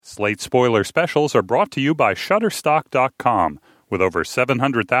Slate Spoiler Specials are brought to you by Shutterstock.com. With over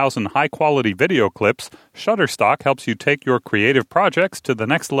 700,000 high-quality video clips, Shutterstock helps you take your creative projects to the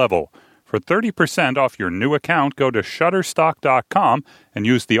next level. For 30% off your new account, go to Shutterstock.com and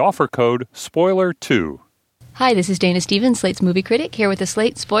use the offer code SPOILER2. Hi, this is Dana Stevens, Slate's movie critic, here with a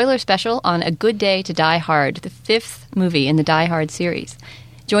Slate Spoiler Special on A Good Day to Die Hard, the fifth movie in the Die Hard series.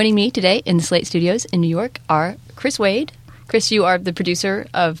 Joining me today in the Slate studios in New York are Chris Wade. Chris, you are the producer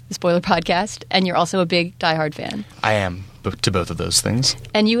of the Spoiler Podcast, and you're also a big Die Hard fan. I am, to both of those things.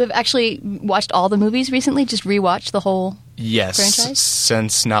 And you have actually watched all the movies recently? Just rewatched the whole franchise?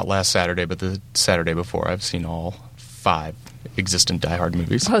 Since not last Saturday, but the Saturday before. I've seen all 5 existent Die Hard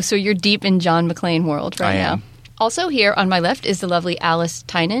movies. Oh, so you're deep in John McClane world right now. I am. Also here on my left is the lovely Alice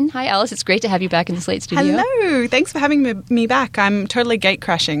Tynan. Hi, Alice. It's great to have you back in the Slate studio. Hello. Thanks for having me back. I'm totally gate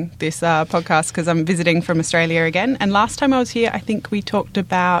crashing this podcast because I'm visiting from Australia again. And last time I was here, I think we talked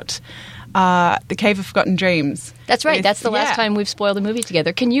about The Cave of Forgotten Dreams. That's right. That's the last time we've spoiled a movie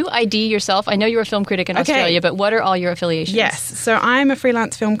together. Can you ID yourself? I know you're a film critic in Australia, but what are all your affiliations? Yes. So I'm a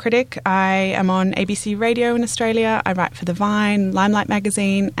freelance film critic. I am on ABC Radio in Australia. I write for The Vine, Limelight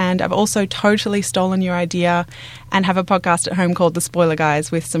Magazine, and I've also totally stolen your idea and have a podcast at home called The Spoiler Guys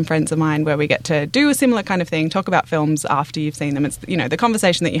with some friends of mine where we get to do a similar kind of thing, talk about films after you've seen them. It's, you know, the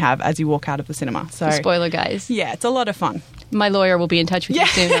conversation that you have as you walk out of the cinema. So The Spoiler Guys. Yeah, it's a lot of fun. My lawyer will be in touch with you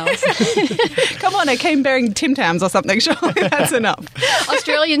soon, Alice. Come on, I came bearing Tim Tams or something. Surely that's enough.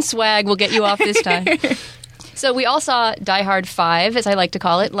 Australian swag will get you off this time. So we all saw Die Hard 5, as I like to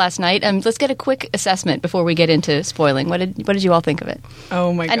call it, last night. Let's get a quick assessment before we get into spoiling. What did you all think of it?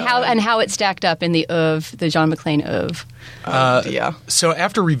 Oh my god! And how it stacked up in the John McClane of. Yeah. So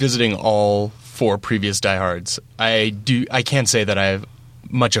after revisiting all 4 previous Die Hards, I can't say that I have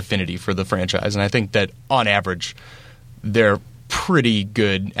much affinity for the franchise, and I think that on average, they're pretty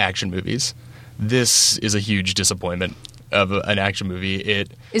good action movies. This is a huge disappointment of an action movie.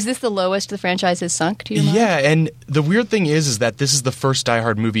 Is this the lowest the franchise has sunk, to your mind? Yeah, and the weird thing is that this is the first Die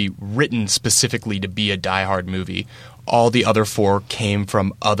Hard movie written specifically to be a Die Hard movie. All the other 4 came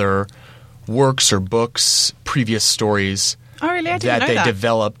from other works or books, previous stories that they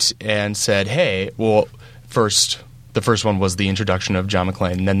developed and said, hey, well, the first one was the introduction of John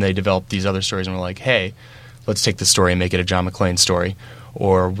McClane, and then they developed these other stories and were like, hey, let's take this story and make it a John McClane story.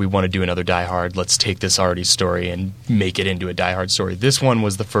 Or we want to do another Die Hard. Let's take this already story and make it into a Die Hard story. This one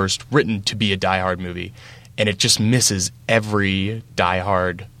was the first written to be a Die Hard movie, and it just misses every Die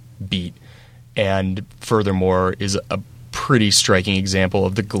Hard beat. And furthermore, is a pretty striking example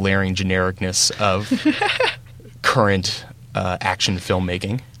of the glaring genericness of current action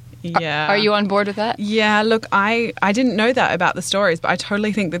filmmaking. Yeah. Are you on board with that? Yeah, look, I didn't know that about the stories, but I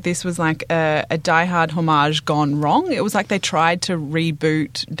totally think that this was like a Die Hard homage gone wrong. It was like they tried to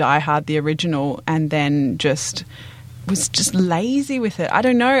reboot Die Hard, the original, and then was just lazy with it. I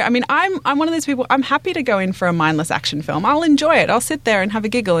don't know. I mean, I'm one of those people, I'm happy to go in for a mindless action film. I'll enjoy it. I'll sit there and have a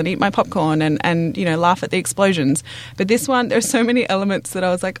giggle and eat my popcorn and you know, laugh at the explosions. But this one, there's so many elements that I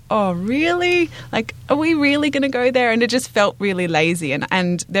was like, oh, really? Like, are we really going to go there? And it just felt really lazy.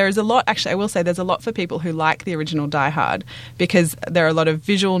 And there is a lot, actually, I will say there's a lot for people who like the original Die Hard because there are a lot of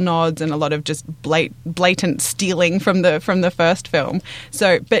visual nods and a lot of just blatant stealing from the first film.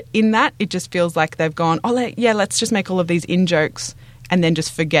 So, but in that, it just feels like they've gone, let's just make all of these in-jokes and then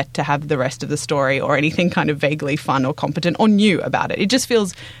just forget to have the rest of the story or anything kind of vaguely fun or competent or new about it. It just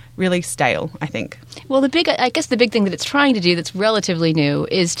feels really stale, I think. Well, I guess the big thing that it's trying to do that's relatively new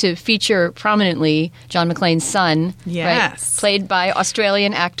is to feature prominently John McClane's son, right, played by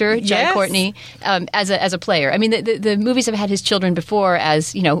Australian actor Jai Courtney, as a player. I mean, the movies have had his children before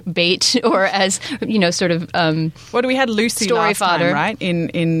as, you know, bait or as, you know, sort of we had Lucy story last fodder. Time, right?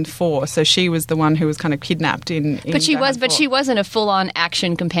 In 4, so she was the one who was kind of kidnapped in But she wasn't a full-on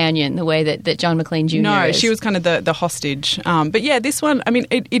action companion the way that John McClane Jr. No, is. she was kind of the hostage. But yeah, this one, I mean,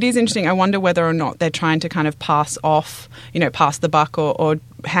 it is interesting. I wonder whether or not they're trying to kind of pass the buck or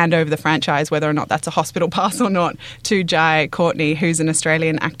hand over the franchise, whether or not that's a hospital pass or not, to Jai Courtney, who's an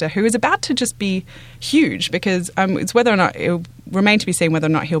Australian actor who is about to just be huge because it's whether or not it'll remain to be seen whether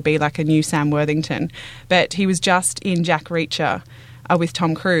or not he'll be like a new Sam Worthington. But he was just in Jack Reacher with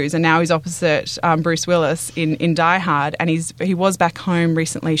Tom Cruise, and now he's opposite Bruce Willis in Die Hard, and he was back home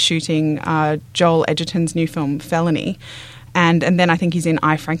recently shooting Joel Edgerton's new film Felony. And then I think he's in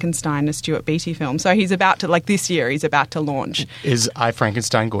I, Frankenstein, a Stuart Beattie film. So he's about to, like this year, he's about to launch. Is I,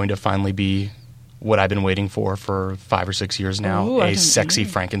 Frankenstein going to finally be what I've been waiting for 5 or 6 years now? Ooh, a sexy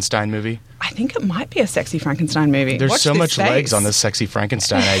Frankenstein movie? I think it might be a sexy Frankenstein movie. There's so much face. legs on this sexy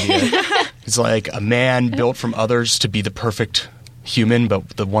Frankenstein idea. It's like a man built from others to be the perfect human, but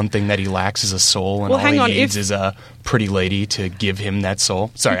the one thing that he lacks is a soul, and Well, all hang he on, needs if- is a pretty lady to give him that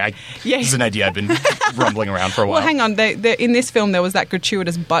soul. Sorry, Yeah. this is an idea I've been rumbling around for a while. Well, hang on. In this film, there was that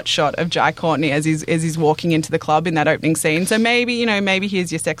gratuitous butt shot of Jai Courtney as he's walking into the club in that opening scene. So maybe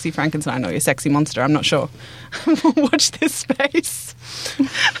here's your sexy Frankenstein or your sexy monster. I'm not sure. Watch this space.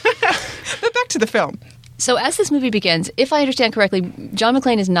 But back to the film. So as this movie begins, if I understand correctly, John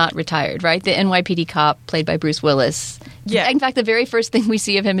McClane is not retired, right? The NYPD cop played by Bruce Willis. Yeah. In fact, the very first thing we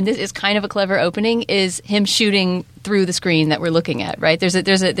see of him, and this is kind of a clever opening, is him shooting through the screen that we're looking at, right? There's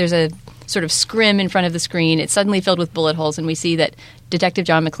a sort of scrim in front of the screen. It's suddenly filled with bullet holes, and we see that Detective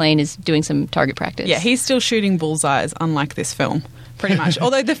John McClane is doing some target practice. Yeah, he's still shooting bullseyes, unlike this film, pretty much.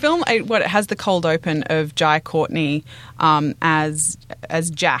 Although the film, it has the cold open of Jai Courtney as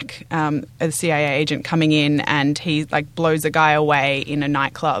Jack, a CIA agent coming in, and he like blows a guy away in a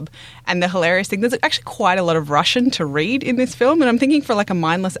nightclub. And the hilarious thing, there's actually quite a lot of Russian to read in this film. And I'm thinking for like a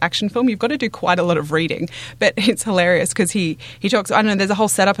mindless action film, you've got to do quite a lot of reading. But it's hilarious because he talks, I don't know, there's a whole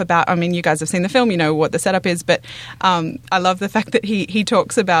setup about, I mean, you guys have seen the film, you know what the setup is. But I love the fact that he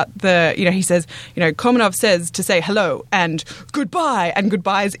talks about he says, Komenov says to say hello and goodbye. And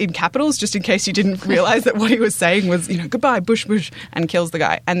goodbyes in capitals, just in case you didn't realize that what he was saying was, goodbye, bush, and kills the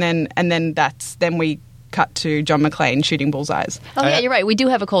guy. And then we cut to John McClane shooting bullseyes. Oh, yeah, you're right. We do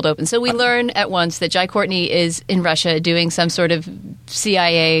have a cold open. So we learn at once that Jai Courtney is in Russia doing some sort of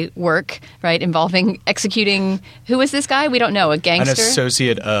CIA work, right, involving executing... Who is this guy? We don't know. A gangster? An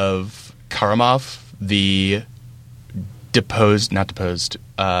associate of Karamov, the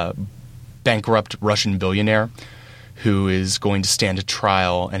bankrupt Russian billionaire who is going to stand a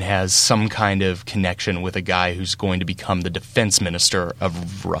trial and has some kind of connection with a guy who's going to become the defense minister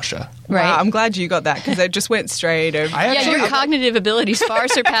of Russia. Right. Wow, I'm glad you got that because it just went straight over. Your cognitive abilities far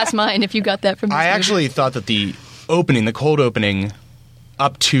surpass mine if you got that from this I movie. actually thought that the cold opening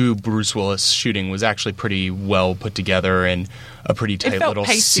up to Bruce Willis shooting was actually pretty well put together and a pretty tight felt little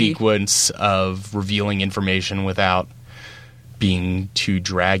pacey. sequence of revealing information without being too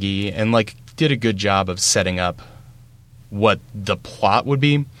draggy, and did a good job of setting up what the plot would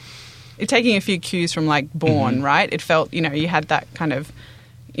be. Taking a few cues from Bourne, right? It felt, you had that kind of,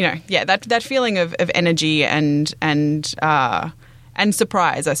 that feeling of energy and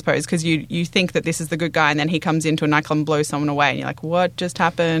surprise, I suppose, because you think that this is the good guy, and then he comes into a nightclub and blows someone away, and you're like, what just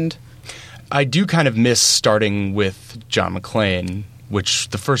happened? I do kind of miss starting with John McClane, which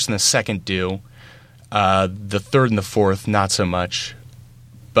the first and the second do. The third and the fourth, not so much.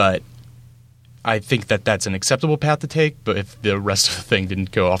 But I think that that's an acceptable path to take, but if the rest of the thing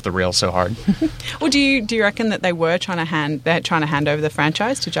didn't go off the rails so hard. Well, do you reckon that they were trying to hand over the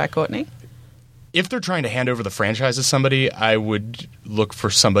franchise to Jai Courtney? If they're trying to hand over the franchise to somebody, I would look for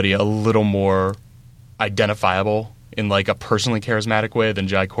somebody a little more identifiable in a personally charismatic way than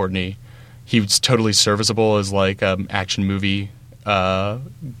Jai Courtney. He was totally serviceable as an action movie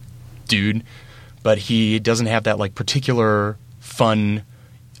dude, but he doesn't have that particular fun,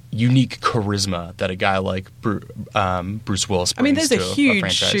 unique charisma that a guy like Bruce Willis brings. I mean, there's to a huge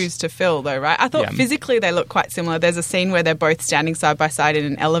franchise. shoes to fill, though, right? I thought physically they look quite similar. There's a scene where they're both standing side by side in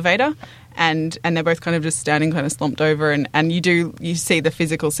an elevator, and they're both kind of just standing kind of slumped over, and you see the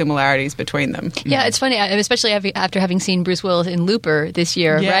physical similarities between them. Yeah, it's funny, especially after having seen Bruce Willis in Looper this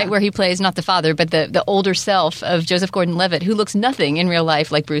year, Yeah. right, where he plays not the father, but the older self of Joseph Gordon-Levitt, who looks nothing in real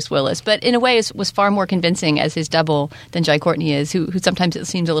life like Bruce Willis, but in a way was far more convincing as his double than Jai Courtney is, who sometimes it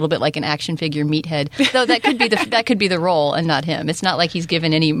seems a little bit like an action figure meathead. Though that could be the role and not him. It's not like he's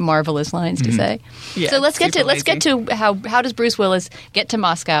given any marvelous lines to say. Yeah, so let's get super to how does Bruce Willis get to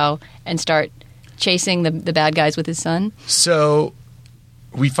Moscow and start chasing the bad guys with his son? So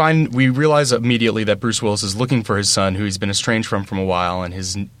we realize immediately that Bruce Willis is looking for his son, who he's been estranged from a while, and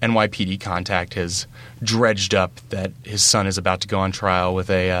his NYPD contact has dredged up that his son is about to go on trial with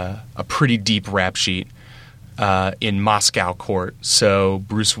a pretty deep rap sheet in Moscow court. So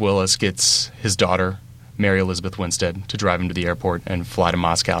Bruce Willis gets his daughter, Mary Elizabeth Winstead, to drive him to the airport and fly to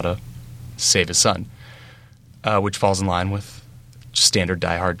Moscow to save his son, which falls in line with standard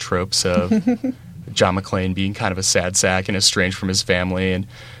Die Hard tropes of John McClane being kind of a sad sack and estranged from his family. And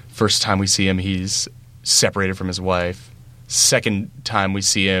first time we see him, he's separated from his wife. Second time we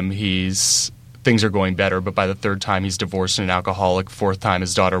see him, things are going better. But by the third time, he's divorced and an alcoholic. Fourth time,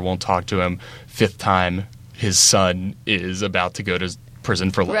 his daughter won't talk to him. Fifth time, his son is about to go to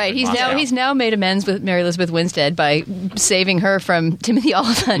prison for life. Right. in Moscow. He's now made amends with Mary Elizabeth Winstead by saving her from Timothy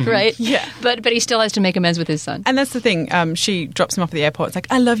Oliphant, right? Yeah. But he still has to make amends with his son. And that's the thing. She drops him off at the airport. It's like,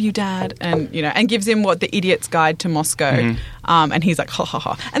 I love you, Dad. And, and gives him the idiot's guide to Moscow. And he's like, ha, ha,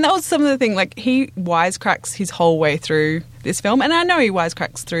 ha. And that was some of the thing. He wisecracks his whole way through this film. And I know he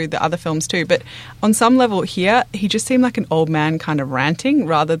wisecracks through the other films too, but on some level here, he just seemed like an old man kind of ranting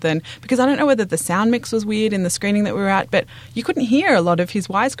rather than, because I don't know whether the sound mix was weird in the screening that we were at, but you couldn't hear a lot of his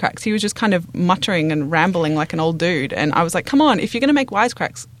wisecracks. He was just kind of muttering and rambling like an old dude. And I was like, come on, if you're going to make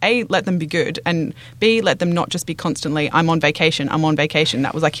wisecracks, A, let them be good, and B, let them not just be constantly, I'm on vacation.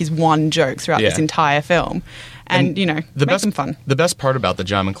 That was like his one joke throughout this entire film. And make them fun. The best part about the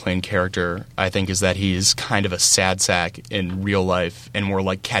John McClane character, I think, is that he's kind of a sad sack in real life, and we're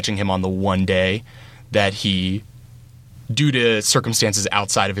like catching him on the one day that he, due to circumstances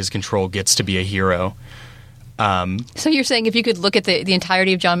outside of his control, gets to be a hero. So you're saying if you could look at the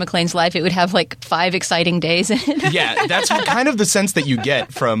entirety of John McClane's life, it would have like 5 exciting days in it? Yeah, that's kind of the sense that you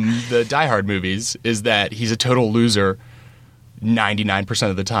get from the Die Hard movies, is that he's a total loser 99%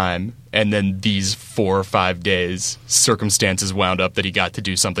 of the time, and then these 4 or 5 days, circumstances wound up that he got to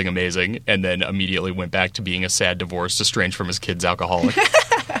do something amazing, and then immediately went back to being a sad, divorced, estranged from his kids alcoholic.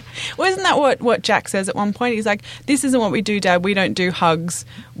 Well, isn't that what Jack says at one point? He's like, this isn't what we do, Dad. We don't do hugs.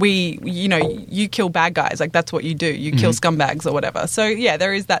 You kill bad guys. Like, that's what you do. You kill scumbags or whatever. So, yeah,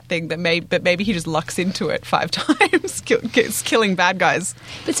 there is that thing that maybe he just lucks into it 5 times, killing bad guys.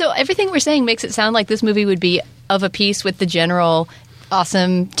 But so everything we're saying makes it sound like this movie would be of a piece with the general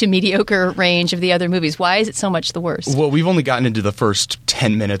awesome to mediocre range of the other movies. Why is it so much the worst? Well, we've only gotten into the first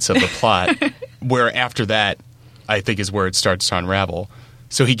 10 minutes of the plot, where after that, I think, is where it starts to unravel.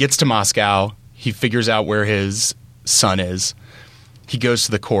 So he gets to Moscow, he figures out where his son is, he goes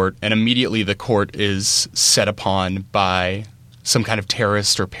to the court, and immediately the court is set upon by some kind of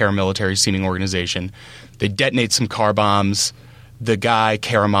terrorist or paramilitary-seeming organization. They detonate some car bombs. The guy,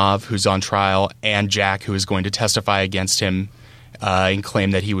 Karamov, who's on trial, and Jack, who is going to testify against him and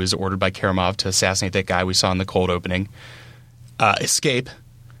claim that he was ordered by Karamov to assassinate that guy we saw in the cold opening, escape.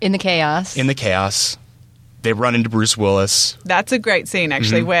 In the chaos. They run into Bruce Willis. That's a great scene,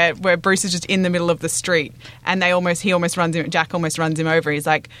 actually, where Bruce is just in the middle of the street, and Jack almost runs him over. He's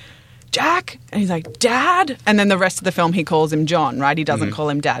like, Jack? And he's like, Dad? And then the rest of the film he calls him John, right? He doesn't call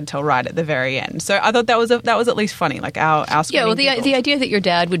him Dad till right at the very end. So I thought that was at least funny, like our yeah, well, the idea that your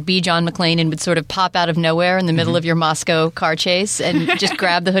dad would be John McClane and would sort of pop out of nowhere in the middle of your Moscow car chase and just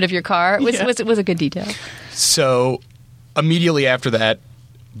grab the hood of your car was a good detail. So immediately after that,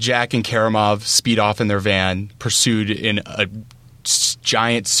 Jack and Karamov speed off in their van, pursued in a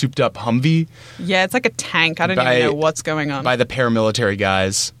giant souped-up Humvee. Yeah, it's like a tank. I don't even know what's going on. By the paramilitary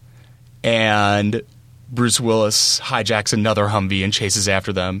guys. And Bruce Willis hijacks another Humvee and chases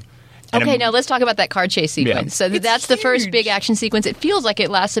after them. And okay, now let's talk about that car chase sequence. Yeah. So that's the first big action sequence. It feels like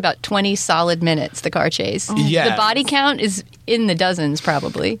it lasts about 20 solid minutes, the car chase. Yeah. The body count is in the dozens,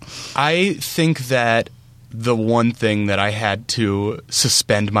 probably. I think that the one thing that I had to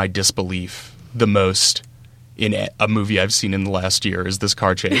suspend my disbelief the most in a movie I've seen in the last year is this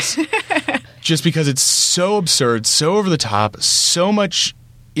car chase. Just because it's so absurd, so over the top, so much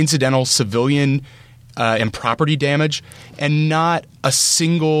incidental civilian and property damage, and not a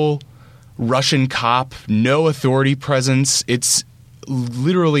single Russian cop, no authority presence. It's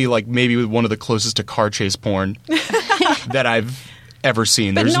literally like maybe one of the closest to car chase porn that I've ever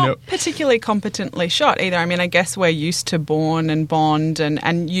seen. But not particularly competently shot either. I mean, I guess we're used to Bourne and Bond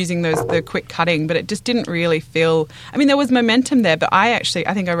and using the quick cutting, but it just didn't really feel... I mean, there was momentum there, but I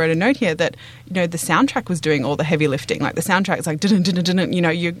think I wrote a note here that, the soundtrack was doing all the heavy lifting. Like, the soundtrack is like, dun-dun-dun-dun-dun,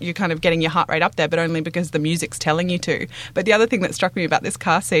 you're kind of getting your heart rate up there, but only because the music's telling you to. But the other thing that struck me about this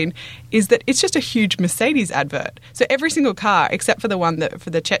car scene is that it's just a huge Mercedes advert. So every single car, except for the one that for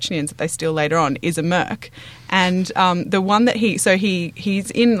the Chechnyans that they steal later on, is a Merc. And the one that he's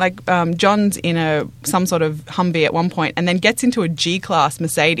in, like, John's in some sort of Humvee at one point, and then gets into a G-Class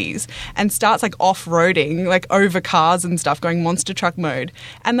Mercedes and starts, like, off-roading, like, over cars and stuff, going monster truck mode.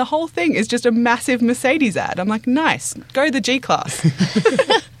 And the whole thing is just a massive Mercedes ad. I'm like, nice, go the G-Class.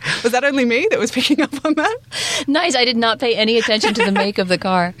 Was that only me that was picking up on that? Nice. I did not pay any attention to the make of the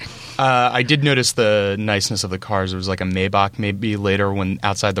car. I did notice the niceness of the cars. It was like a Maybach maybe later when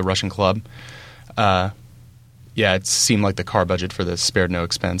outside the Russian club. Yeah, it seemed like the car budget for this spared no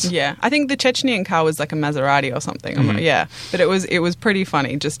expense. Yeah, I think the Chechnyan car was like a Maserati or something. I'm like, yeah, but it was pretty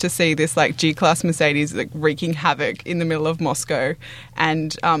funny just to see this like G-Class Mercedes like wreaking havoc in the middle of Moscow,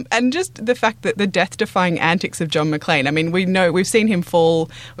 and just the fact that the death-defying antics of John McClane. I mean, we've seen him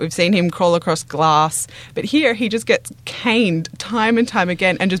fall, we've seen him crawl across glass, but here he just gets caned time and time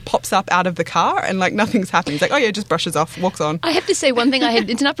again and just pops up out of the car and like nothing's happening. He's like, oh yeah, just brushes off, walks on. I have to say one thing.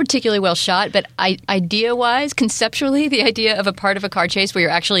 It's not particularly well shot, but idea-wise, conceptually, the idea of a part of a car chase where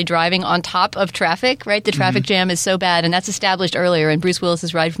you're actually driving on top of traffic, right? The traffic jam is so bad, and that's established earlier in Bruce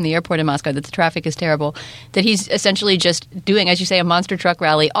Willis's ride from the airport in Moscow, that the traffic is terrible, that he's essentially just doing, as you say, a monster truck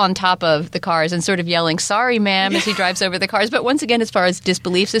rally on top of the cars and sort of yelling, "Sorry, ma'am," as he drives over the cars. But once again, as far as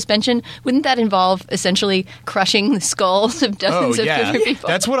disbelief suspension, wouldn't that involve essentially crushing the skulls of dozens of different people?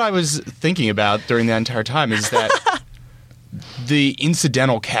 That's what I was thinking about during that entire time, is that the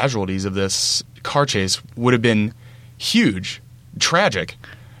incidental casualties of this car chase would have been huge, tragic.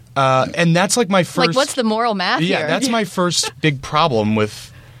 And that's like my first... Like, what's the moral math here? Yeah, that's my first big problem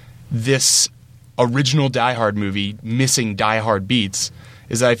with this original Die Hard movie missing Die Hard beats,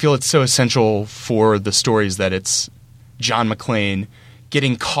 is that I feel it's so essential for the stories that it's John McClane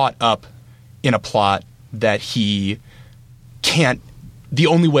getting caught up in a plot that he can't... The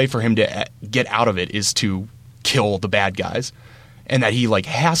only way for him to get out of it is to kill the bad guys, and that he like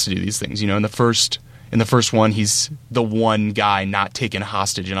has to do these things. You know, in the first one, he's the one guy not taken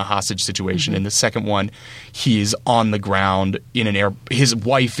hostage in a hostage situation. In the second one, he's on the ground in an his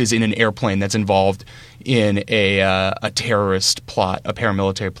wife is in an airplane that's involved in a terrorist plot, a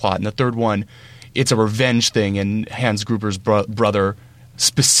paramilitary plot. In the third one, it's a revenge thing, and Hans Gruber's brother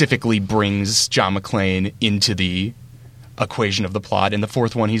specifically brings John McClane into the equation of the plot. In the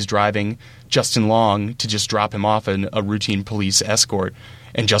fourth one, he's driving Justin Long to just drop him off in a routine police escort,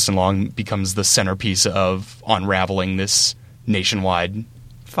 and Justin Long becomes the centerpiece of unraveling this nationwide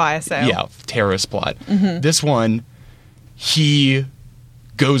fire sale, terrorist plot. This one, he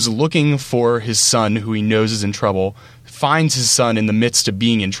goes looking for his son, who he knows is in trouble, finds his son in the midst of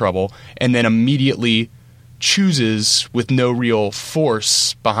being in trouble, and then immediately chooses, with no real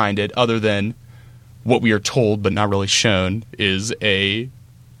force behind it other than what we are told but not really shown is a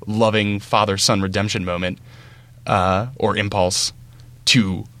loving father-son redemption moment or impulse,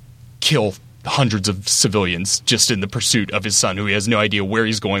 to kill hundreds of civilians just in the pursuit of his son, who he has no idea where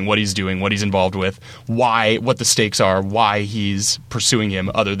he's going, what he's doing, what he's involved with, what the stakes are, why he's pursuing him,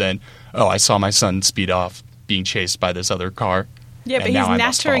 other than, oh, I saw my son speed off being chased by this other car. Yeah, but he's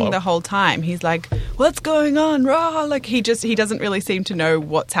nattering the whole time. He's like, "What's going on? Rah!" Like he doesn't really seem to know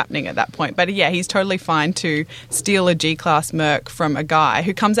what's happening at that point. But yeah, he's totally fine to steal a G-Class Merc from a guy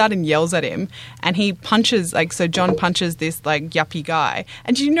who comes out and yells at him, and he punches, so John punches this yuppie guy.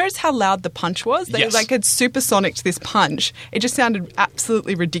 And did you notice how loud the punch was? They Yes. had supersonicked this punch. It just sounded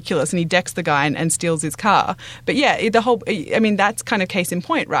absolutely ridiculous, and he decks the guy and steals his car. But yeah, that's kind of case in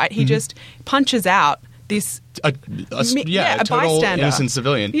point, right? He just punches out this a total bystander, innocent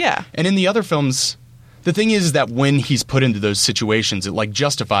civilian. Yeah. And in the other films, the thing is that when he's put into those situations, it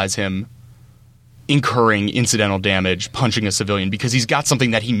justifies him incurring incidental damage, punching a civilian, because he's got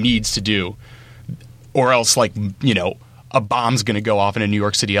something that he needs to do, or else a bomb's going to go off in a New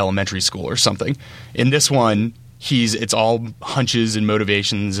York City elementary school or something. In this one, it's all hunches and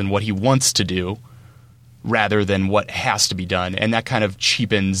motivations and what he wants to do rather than what has to be done, and that kind of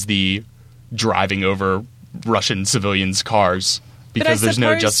cheapens the driving over Russian civilians' cars because there's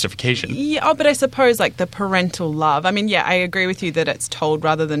no justification. Yeah, but I suppose the parental love. I agree with you that it's told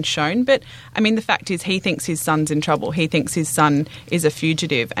rather than shown. But the fact is, he thinks his son's in trouble. He thinks his son is a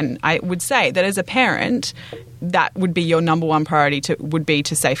fugitive, and I would say that as a parent, that would be your number one priority would be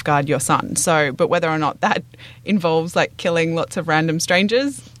to safeguard your son. So, but whether or not that involves killing lots of random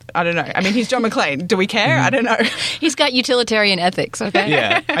strangers, I don't know. He's John McClane. Do we care? I don't know. He's got utilitarian ethics, okay?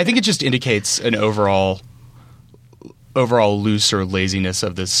 Yeah. I think it just indicates an overall loose or laziness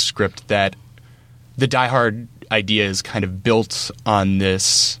of this script, that the Die Hard idea is kind of built on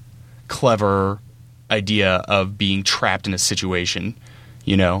this clever idea of being trapped in a situation,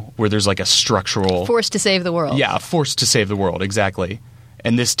 where there's a structural... Forced to save the world. Yeah, forced to save the world, exactly.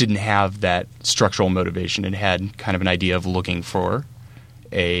 And this didn't have that structural motivation. It had kind of an idea of looking for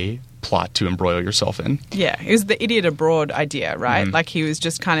a plot to embroil yourself in. Yeah, it was the idiot abroad idea, right? He was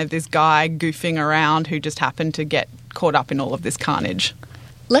just kind of this guy goofing around who just happened to get caught up in all of this carnage.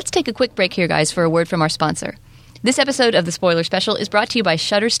 Let's take a quick break here, guys, for a word from our sponsor. This episode of the Spoiler Special is brought to you by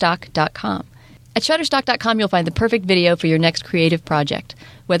Shutterstock.com. At Shutterstock.com, you'll find the perfect video for your next creative project,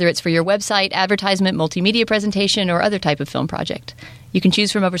 whether it's for your website, advertisement, multimedia presentation, or other type of film project. You can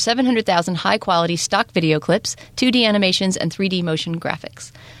choose from over 700,000 high-quality stock video clips, 2D animations, and 3D motion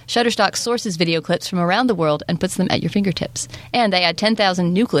graphics. Shutterstock sources video clips from around the world and puts them at your fingertips. And they add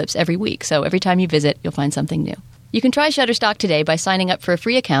 10,000 new clips every week, so every time you visit, you'll find something new. You can try Shutterstock today by signing up for a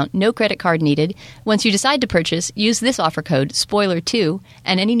free account, no credit card needed. Once you decide to purchase, use this offer code, SPOILER2,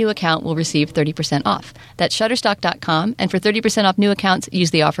 and any new account will receive 30% off. That's Shutterstock.com, and for 30% off new accounts,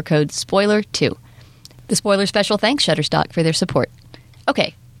 use the offer code SPOILER2. The Spoiler Special thanks Shutterstock for their support.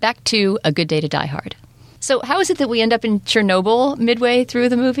 Okay, back to A Good Day to Die Hard. So how is it that we end up in Chernobyl midway through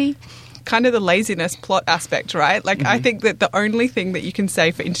the movie? Kind of the laziness plot aspect, right? Like, I think that the only thing that you can say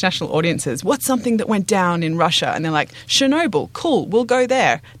for international audiences, what's something that went down in Russia? And they're like, Chernobyl, cool, we'll go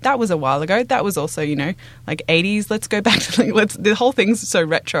there. That was a while ago. That was also, like 80s. Let's go back to, the whole thing's so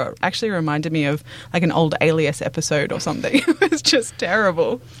retro. It actually reminded me of like an old Alias episode or something. It was just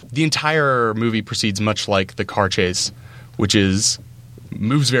terrible. The entire movie proceeds much like the car chase, which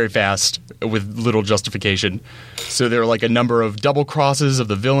moves very fast with little justification. So there are like a number of double crosses of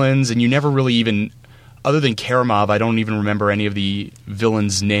the villains, and you never really even, other than Karamov, I don't even remember any of the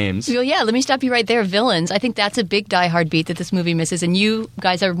villains' names. Well, yeah, let me stop you right there. Villains. I think that's a big Die Hard beat that this movie misses, and you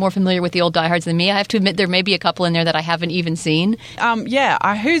guys are more familiar with the old Die Hards than me. I have to admit there may be a couple in there that I haven't even seen. Who's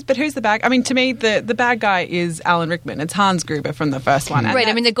the bad? I mean, to me, the bad guy is Alan Rickman. It's Hans Gruber from the first one. Right.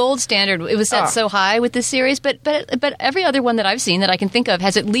 I mean, the gold standard, it was set so high with this series, but every other one that I've seen that I can think of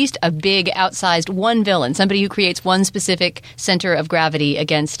has at least a big, outsized one villain, somebody who creates one specific center of gravity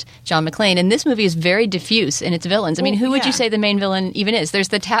against John McClane. And this movie is very diffuse in its villains. I mean, who would you say the main villain even is? There's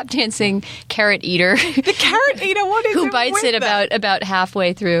the tap-dancing carrot eater. The carrot eater? What is who bites it about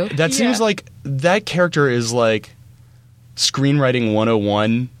halfway through. That seems like that character is like screenwriting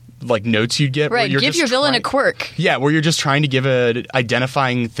 101, like notes you'd get. Right, give your villain a quirk. Yeah, where you're just trying to give an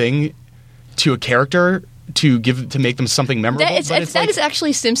identifying thing to a character to make them something memorable. That is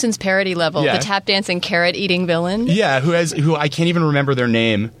actually Simpsons parody level, the tap-dancing carrot-eating villain. Yeah, who I can't even remember their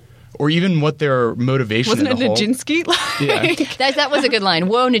name. Or even what their motivation wasn't it Nijinsky? Yeah. that was a good line.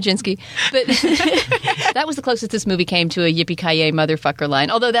 Whoa, Nijinsky. But that was the closest this movie came to a yippee-ki-yay motherfucker line.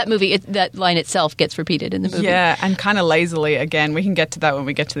 Although that line itself gets repeated in the movie. Yeah, and kind of lazily again. We can get to that when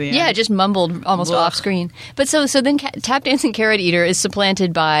we get to the end. Yeah, just mumbled almost off screen. But so then Tap Dancing Carrot Eater is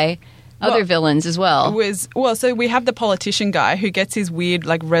supplanted by other villains as well. So we have the politician guy who gets his weird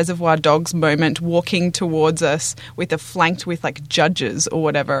like Reservoir Dogs moment walking towards us flanked with like judges or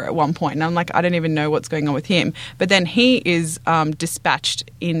whatever at one point. And I'm like, I don't even know what's going on with him. But then he is dispatched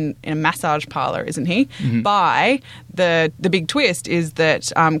in a massage parlor, isn't he? Mm-hmm. By the big twist is that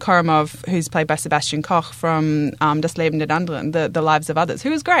Karamov, who's played by Sebastian Koch from Das Leben der Anderen, the Lives of Others, who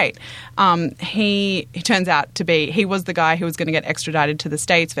was great. He turns out to be, he was the guy who was going to get extradited to the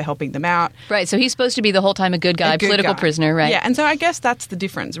States for helping them out. Right, so he's supposed to be the whole time a good guy, political prisoner, right? Yeah, and so I guess that's the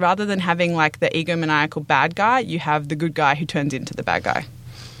difference. Rather than having like the egomaniacal bad guy, you have the good guy who turns into the bad guy.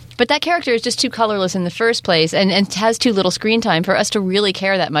 But that character is just too colorless in the first place and has too little screen time for us to really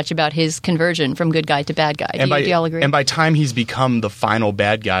care that much about his conversion from good guy to bad guy. Do you all agree? And by time he's become the final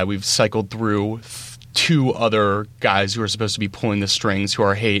bad guy, we've cycled through two other guys who are supposed to be pulling the strings, who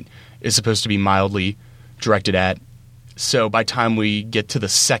our hate is supposed to be mildly directed at. So by time we get to the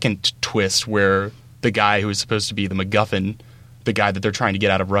second twist where the guy who is supposed to be the MacGuffin, the guy that they're trying to get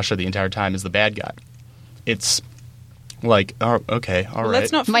out of Russia the entire time, is the bad guy. It's like, oh, okay, all right.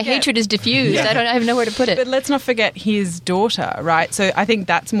 Let's not forget, my hatred is diffused. Yeah. I have nowhere to put it. But let's not forget his daughter, right? So I think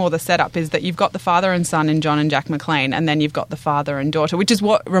that's more the setup, is that you've got the father and son in John and Jack McClane, and then you've got the father and daughter, which is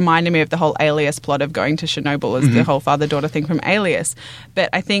what reminded me of the whole Alias plot of going to Chernobyl, as the whole father-daughter thing from Alias. But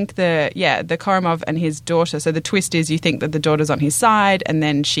I think the Karamov and his daughter, so the twist is you think that the daughter's on his side, and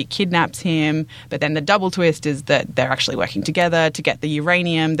then she kidnaps him, but then the double twist is that they're actually working together to get the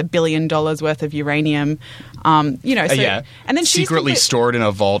uranium, the $1 billion worth of uranium. And then she's secretly stored in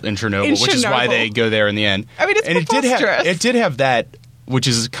a vault in Chernobyl, which is why they go there in the end. I mean, it's preposterous. It did have that, which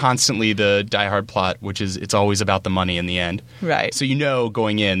is constantly the Die Hard plot, which is it's always about the money in the end. Right. So you know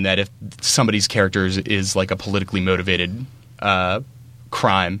going in that if somebody's character is like a politically motivated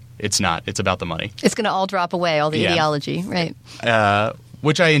crime, it's not. It's about the money. It's going to all drop away, all the ideology, right?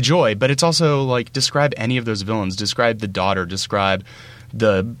 Which I enjoy, but it's also like describe any of those villains. Describe the daughter. Describe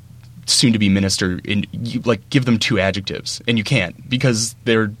the soon-to-be minister, and give them two adjectives, and you can't because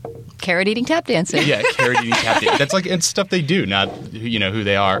they're carrot-eating tap dancing. Yeah, carrot-eating tap dancing. That's it's stuff they do, not who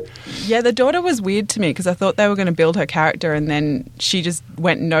they are. Yeah, the daughter was weird to me because I thought they were going to build her character, and then she just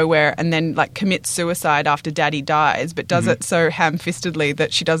went nowhere, and then commits suicide after Daddy dies, but does it so ham-fistedly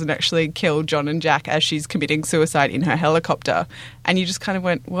that she doesn't actually kill John and Jack as she's committing suicide in her helicopter. And you just kind of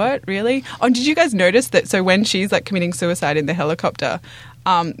went, what, really? Oh, and did you guys notice that? So when she's committing suicide in the helicopter,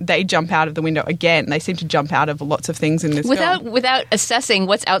 they jump out of the window again. They seem to jump out of lots of things in this film. Without assessing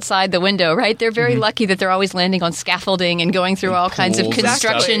what's outside the window, right? They're very lucky that they're always landing on scaffolding and going through all kinds of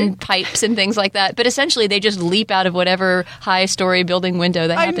construction pipes and things like that. But essentially, they just leap out of whatever high-story building window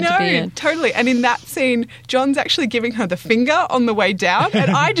they happen to be in. Totally. And in that scene, John's actually giving her the finger on the way down, and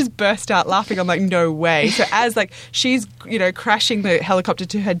I just burst out laughing. I'm like, no way. So as she's crashing the helicopter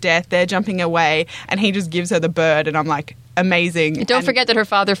to her death, they're jumping away, and he just gives her the bird, and I'm like, amazing. And don't forget that her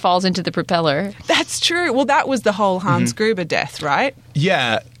father falls into the propeller. That's true. Well, that was the whole Hans Gruber death, right?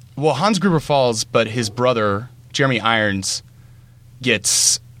 Yeah. Well, Hans Gruber falls, but his brother, Jeremy Irons,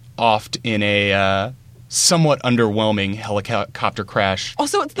 gets offed in a somewhat underwhelming helicopter crash. Oh,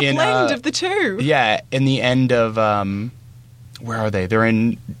 so it's the blend of the two. Yeah, in the end of... where are they? They're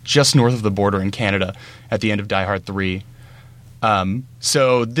in just north of the border in Canada at the end of Die Hard 3.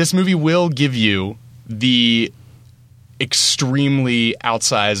 So this movie will give you the extremely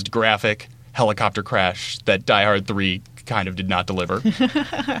outsized graphic helicopter crash that Die Hard 3 kind of did not deliver.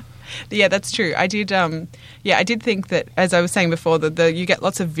 Yeah, that's true. I did. I did think that, as I was saying before, that you get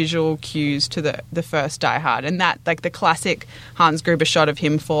lots of visual cues to the first Die Hard, and that like the classic Hans Gruber shot of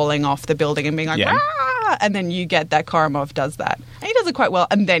him falling off the building and being like, "Rah!" And then you get that Koromov does that, and he does it quite well,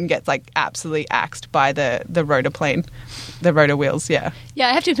 and then gets like absolutely axed by the rotor plane, the rotor wheels. Yeah, yeah.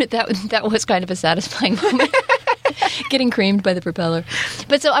 I have to admit that was kind of a satisfying moment. Getting creamed by the propeller.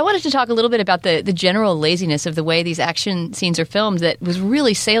 But so I wanted to talk a little bit about the general laziness of the way these action scenes are filmed that was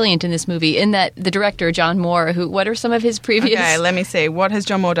really salient in this movie, in that the director, John Moore, what are some of his previous... Okay, let me see. What has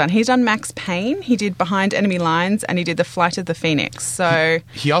John Moore done? He's done Max Payne, he did Behind Enemy Lines, and he did The Flight of the Phoenix. So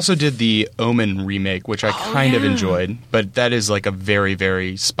He also did the Omen remake, which I kind of enjoyed, but that is like a very,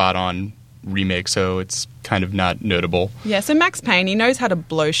 very spot-on remake, so it's kind of not notable. Yeah, so Max Payne, he knows how to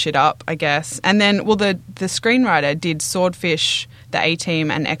blow shit up, I guess. And then, well, the screenwriter did Swordfish, The A-Team,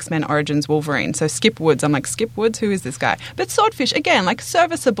 and X-Men Origins Wolverine. So Skip Woods, I'm like, Skip Woods? Who is this guy? But Swordfish, again, like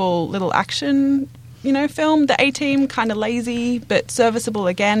serviceable little action, film. The A-Team, kind of lazy, but serviceable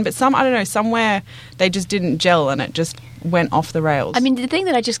again. But I don't know, somewhere they just didn't gel and it just went off the rails. I mean, the thing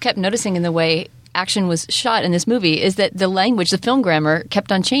that I just kept noticing in the way action was shot in this movie is that the language, the film grammar, kept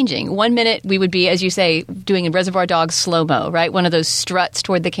on changing. 1 minute we would be, as you say, doing in Reservoir Dogs slow-mo, right? One of those struts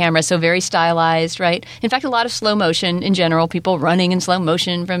toward the camera, so very stylized, right? In fact, a lot of slow motion in general, people running in slow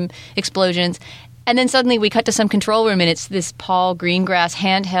motion from explosions. And then suddenly we cut to some control room and it's this Paul Greengrass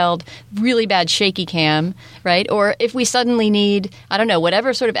handheld, really bad shaky cam, right? Or if we suddenly need, I don't know,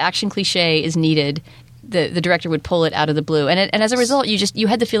 whatever sort of action cliche is needed, the director would pull it out of the blue. And as a result, you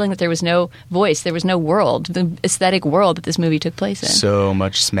had the feeling that there was no voice, there was no world, the aesthetic world that this movie took place in. So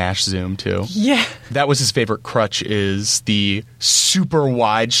much smash zoom, too. Yeah. That was his favorite crutch, is the super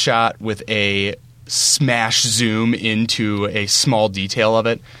wide shot with a smash zoom into a small detail of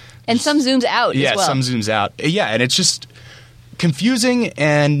it. And some zooms out as well. Yeah, some zooms out. Yeah, and it's just confusing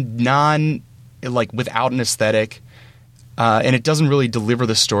and without an aesthetic. And it doesn't really deliver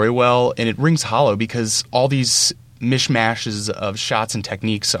the story well, and it rings hollow because all these mishmashes of shots and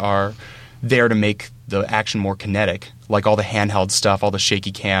techniques are there to make the action more kinetic. Like all the handheld stuff, all the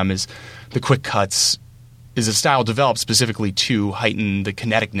shaky cam, the quick cuts is a style developed specifically to heighten the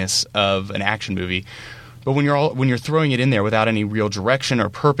kineticness of an action movie. But when you're throwing it in there without any real direction or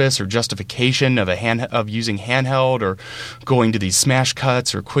purpose or justification of using handheld or going to these smash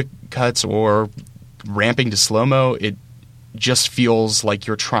cuts or quick cuts or ramping to slow-mo, it just feels like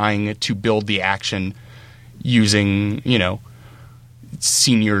you're trying to build the action using,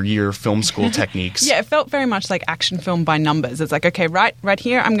 senior year film school techniques. Yeah, it felt very much like action film by numbers. It's like, okay, right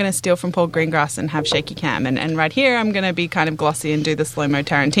here I'm going to steal from Paul Greengrass and have shaky cam, and right here I'm going to be kind of glossy and do the slow-mo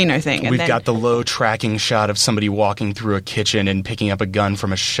Tarantino thing. We've got the low tracking shot of somebody walking through a kitchen and picking up a gun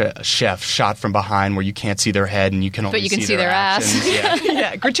from a chef shot from behind where you can't see their head and you can only see their ass. Yeah.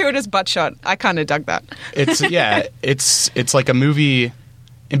 Yeah, gratuitous butt shot. I kind of dug that. It's like a movie,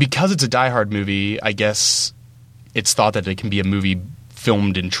 and because it's a Die Hard movie, I guess it's thought that it can be a movie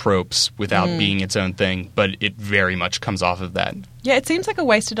filmed in tropes without being its own thing, but it very much comes off of that. Yeah, it seems like a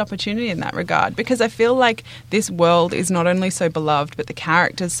wasted opportunity in that regard, because I feel like this world is not only so beloved, but the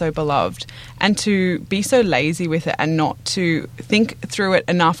characters so beloved, and to be so lazy with it and not to think through it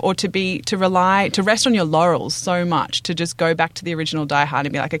enough, or to rest on your laurels so much, to just go back to the original Die Hard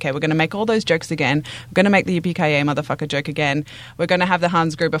and be like, okay, we're going to make all those jokes again, we're going to make the yippee-ki-yay motherfucker joke again, we're going to have the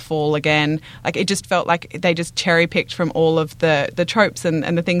Hans Gruber fall again. Like, it just felt like they just cherry-picked from all of the tropes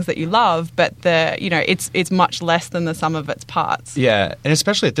and the things that you love, but it's much less than the sum of its parts. Yeah, and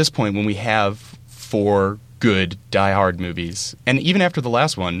especially at this point when we have 4 good Die Hard movies. And even after the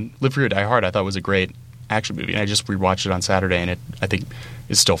last one, Live Free or Die Hard, I thought was a great action movie. And I just rewatched it on Saturday, and I think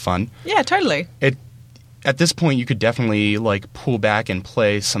is still fun. Yeah, totally. At this point, you could definitely pull back and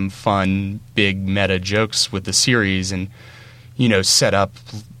play some fun, big meta jokes with the series and, set up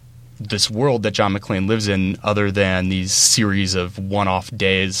this world that John McClane lives in, other than these series of one-off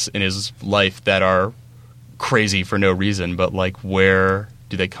days in his life that are crazy for no reason, but where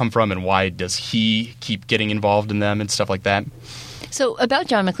do they come from and why does he keep getting involved in them and stuff like that? So about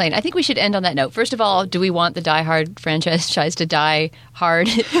John McClane, I think we should end on that note. First of all, do we want the Die Hard franchise to die hard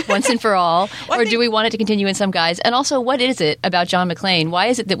once and for all? Or do we want it to continue in some guise? And also, what is it about John McClane? Why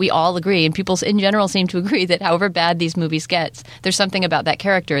is it that we all agree, and people in general seem to agree, that however bad these movies get, there's something about that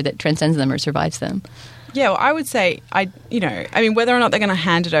character that transcends them or survives them? Yeah, well, I would say, whether or not they're going to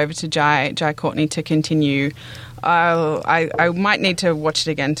hand it over to Jai Courtney to continue, I might need to watch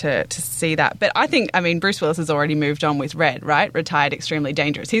it again to see that. But I think, Bruce Willis has already moved on with Red, right? Retired Extremely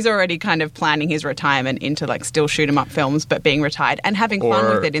Dangerous. He's already kind of planning his retirement into like still shoot 'em up films, but being retired and having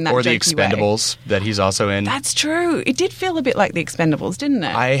fun with it in that or the jokey way. Expendables that he's also in. That's true. It did feel a bit like the Expendables, didn't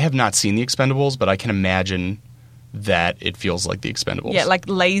it? I have not seen the Expendables, but I can imagine that it feels like the Expendables. Yeah, like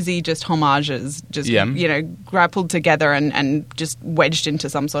lazy just homages, just, grappled together and just wedged into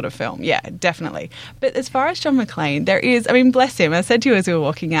some sort of film. Yeah, definitely. But as far as John McClane, there is, bless him, I said to you as we were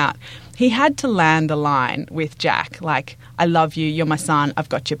walking out, he had to land the line with Jack, like, I love you, you're my son, I've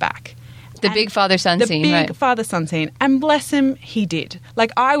got your back. The big father-son scene, The right? big father-son scene. And bless him, he did.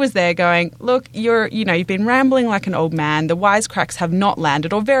 Like, I was there going, look, you've been rambling like an old man. The wisecracks have not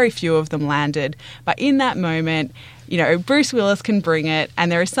landed, or very few of them landed. But in that moment, Bruce Willis can bring it. And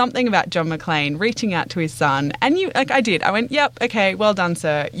there is something about John McClane reaching out to his son. And I did. I went, yep, okay, well done,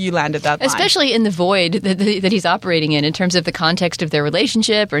 sir. You landed that line. Especially in the void that he's operating in terms of the context of their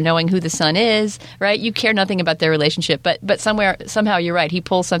relationship or knowing who the son is, right? You care nothing about their relationship, but somehow you're right. He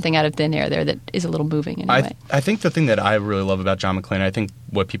pulls something out of thin air there that is a little moving in a way. I think the thing that I really love about John McClane, I think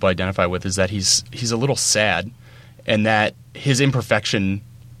what people identify with, is that he's a little sad, and that his imperfection,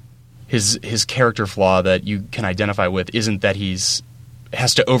 his character flaw that you can identify with, isn't that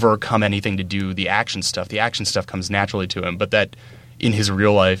has to overcome anything to do the action stuff. The action stuff comes naturally to him, but that in his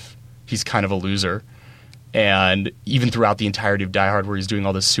real life, he's kind of a loser. And even throughout the entirety of Die Hard, where he's doing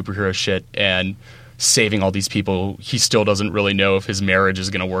all this superhero shit and saving all these people, he still doesn't really know if his marriage is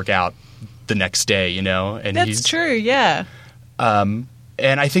going to work out the next day, And that's true, yeah. And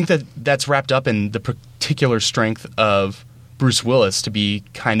I think that's wrapped up in the particular strength of Bruce Willis to be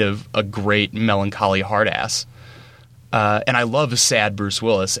kind of a great melancholy hard ass. And I love sad Bruce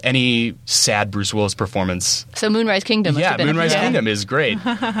Willis. Any sad Bruce Willis performance. So Moonrise Kingdom. Yeah, Moonrise Kingdom is great.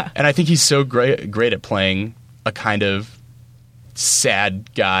 And I think he's so great at playing a kind of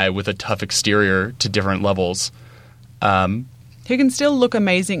sad guy with a tough exterior to different levels. Who can still look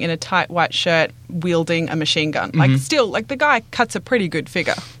amazing in a tight white shirt wielding a machine gun. Like, still, like, the guy cuts a pretty good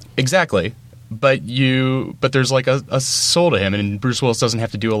figure. Exactly. But there's like a soul to him, and Bruce Willis doesn't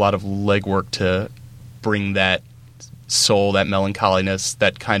have to do a lot of legwork to bring that soul, that melancholiness,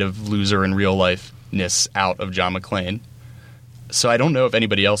 that kind of loser in real life-ness out of John McClane. So I don't know if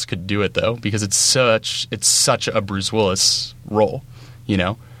anybody else could do it, though, because it's such a Bruce Willis role,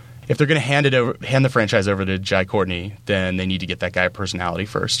 If they're going to hand the franchise over to Jai Courtney, then they need to get that guy a personality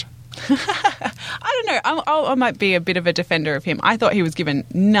first. I don't know. I might be a bit of a defender of him. I thought he was given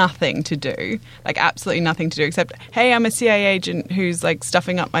nothing to do, like absolutely nothing to do, except, hey, I'm a CIA agent who's like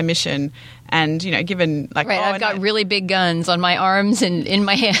stuffing up my mission, and given like, right, I've got really big guns on my arms and in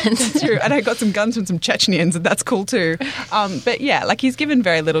my hands. That's true, and I got some guns from some Chechnyans, and that's cool too. But yeah, like he's given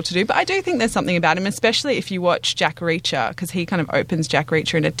very little to do. But I do think there's something about him, especially if you watch Jack Reacher, because he kind of opens Jack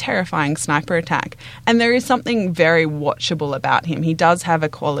Reacher in a terrifying sniper attack, and there is something very watchable about him. He does have a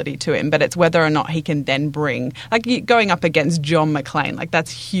quality to him, but it's whether or not he can then bring, like, going up against John McClane, like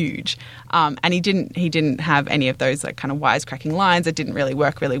that's huge. And he didn't have any of those like kind of wisecracking lines. It didn't really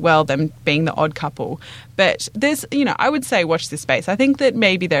work really well, them being the odd couple. But there's, I would say watch this space. I think that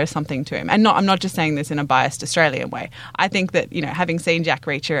maybe there is something to him. And I'm not just saying this in a biased Australian way. I think that, having seen Jack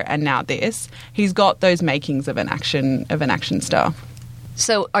Reacher and now this, he's got those makings of an action star.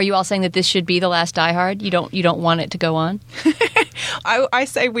 So are you all saying that this should be the last Die Hard? You don't want it to go on? I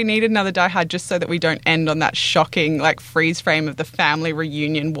say we need another Die Hard just so that we don't end on that shocking like freeze frame of the family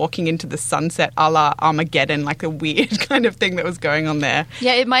reunion walking into the sunset a la Armageddon, like a weird kind of thing that was going on there.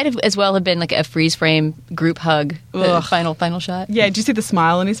 Yeah, it might have as well have been like a freeze frame group hug, the final shot. Yeah, did you see the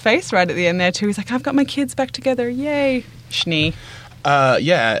smile on his face right at the end there too? He's like, I've got my kids back together, yay. Schnee.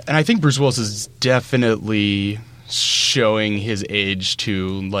 Yeah, and I think Bruce Willis is definitely showing his age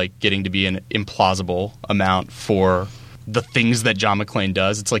to like getting to be an implausible amount for the things that John McClane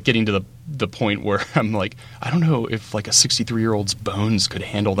does. It's like getting to the point where I'm like, I don't know if like a 63-year-old's bones could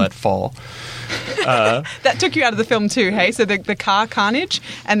handle that fall. That took you out of the film too, hey? So the car carnage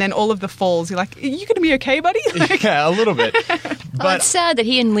and then all of the falls. You're like, are you going to be okay, buddy? Like, yeah, a little bit. But it's sad that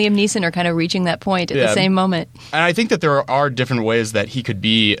he and Liam Neeson are kind of reaching that point at the same moment. And I think that there are different ways that he could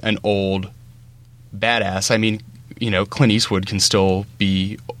be an old badass. I mean, Clint Eastwood can still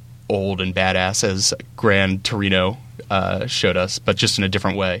be old and badass as Gran Torino showed us, but just in a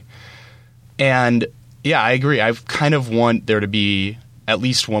different way. And yeah, I agree. I kind of want there to be at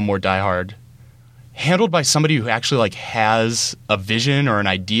least one more Die Hard handled by somebody who actually like has a vision or an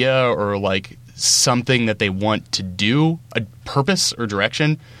idea or like something that they want to do, a purpose or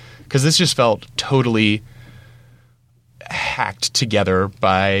direction. Because this just felt totally hacked together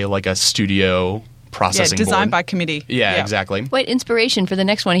by like a studio processing board. Designed by committee. Yeah, exactly. Wait, inspiration for the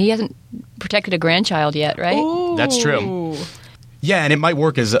next one. He hasn't protected a grandchild yet, right? Ooh. That's true. Yeah, and it might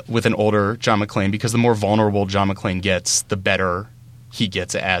work as with an older John McClane because the more vulnerable John McClane gets, the better he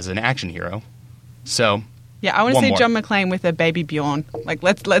gets as an action hero. So, yeah, I want to one see more. John McClane with a baby Bjorn. Like,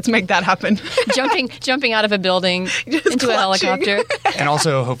 let's make that happen. jumping out of a building into a clutching. helicopter. And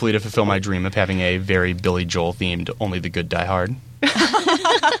also, hopefully, to fulfill my dream of having a very Billy Joel themed Only the Good Die Hard.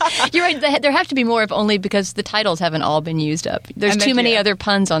 You're right. There have to be more, if only because the titles haven't all been used up. There's And too then, many yeah. other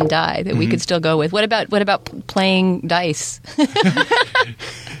puns on die that we could still go with. What about playing dice?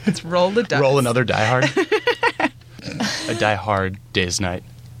 Let's roll the dice. Roll another Die Hard. A Die Hard Day's Night.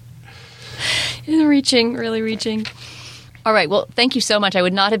 Really reaching. All right. Well, thank you so much. I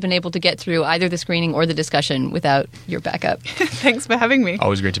would not have been able to get through either the screening or the discussion without your backup. Thanks for having me.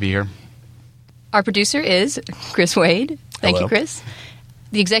 Always great to be here. Our producer is Chris Wade. Thank Hello. you, Chris.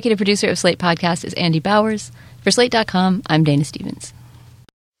 The executive producer of Slate Podcast is Andy Bowers. For Slate.com, I'm Dana Stevens.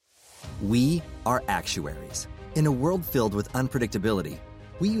 We are actuaries. In a world filled with unpredictability,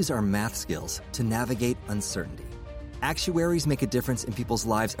 we use our math skills to navigate uncertainty. Actuaries make a difference in people's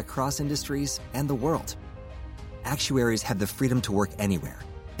lives across industries and the world. Actuaries have the freedom to work anywhere.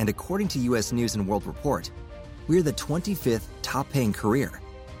 And according to U.S. News & World Report, we're the 25th top-paying career.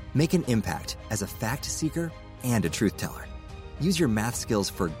 Make an impact as a fact seeker and a truth teller. Use your math skills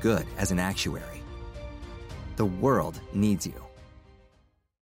for good as an actuary. The world needs you.